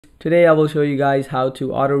Today I will show you guys how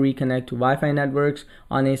to auto reconnect to Wi-Fi networks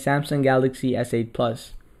on a Samsung Galaxy S8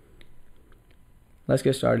 Plus. Let's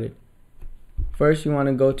get started. First you want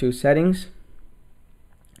to go to settings.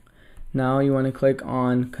 Now you want to click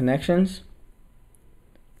on connections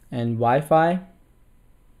and Wi-Fi.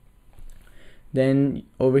 Then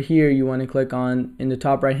over here you want to click on, in the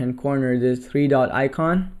top right hand corner, this three-dot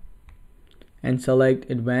icon and select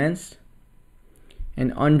advanced,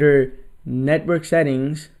 and under network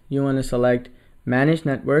settings you want to select manage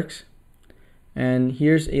networks, and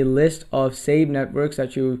here's a list of saved networks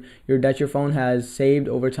that your phone has saved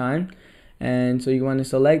over time. And so you want to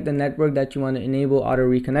select the network that you want to enable auto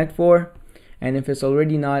reconnect for, and if it's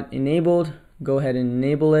already not enabled, go ahead and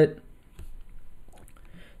enable it.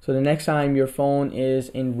 So the next time your phone is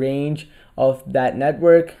in range of that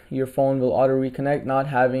network, your phone will auto reconnect, not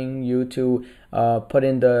having you to put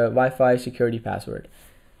in the Wi-Fi security password.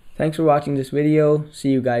 Thanks for watching this video. See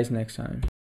you guys next time.